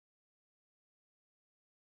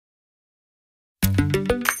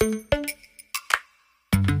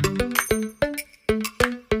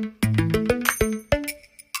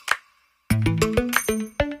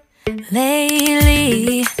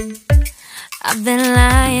I've been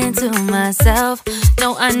lying to myself.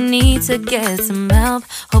 No, I need to get some help.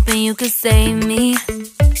 Hoping you could save me,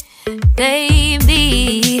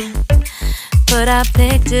 baby. Put our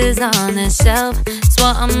pictures on the shelf.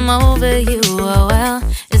 Swore I'm over you, oh well,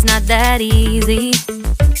 it's not that easy.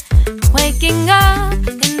 Waking up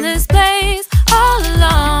in this place all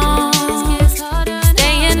alone,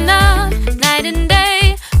 staying up night and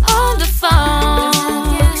day on the phone.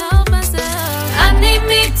 I need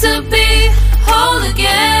me to be whole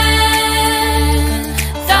again.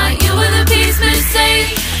 Thought you were the piece missing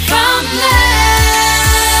from left.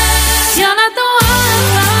 You're not the one,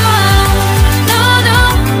 no, no.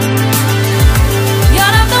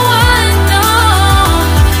 You're not the one, no,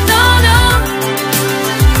 no, no.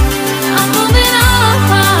 I'm moving on,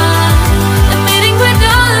 admitting we're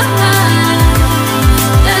done.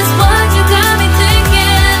 That's what you got me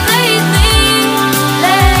thinking lately,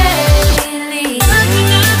 lately. What you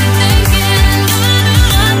got me thinking,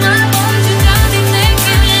 what you got me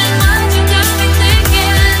thinking, what you got me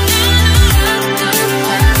thinking.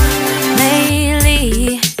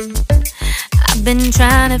 Lately, I've been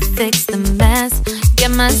trying to fix the mess,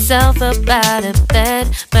 get myself up out of bed,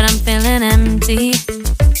 but I'm feeling empty.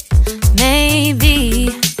 Maybe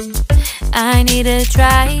I need to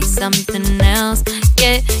try something else,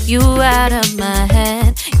 get you out of my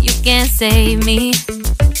head. You can't save me.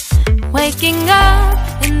 Waking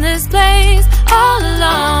up in this place all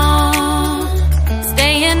alone,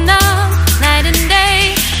 staying up night and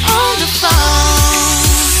day on the phone.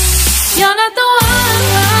 You're not the one,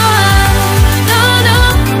 no, no.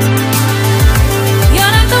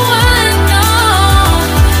 You're not the one, no,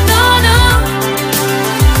 no, no.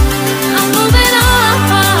 I'm moving on,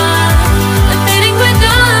 admitting we're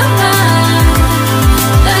done.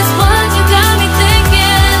 That's what you got me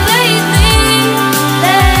thinking lately,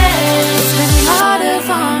 lately. It's been harder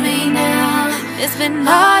for me now. It's been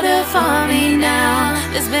harder for me now.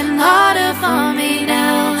 It's been harder for me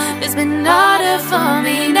now. It's been harder for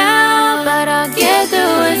me now. But I'll get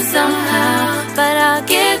through it somehow. But I'll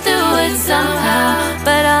get through it somehow.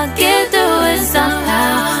 But I'll get through it somehow.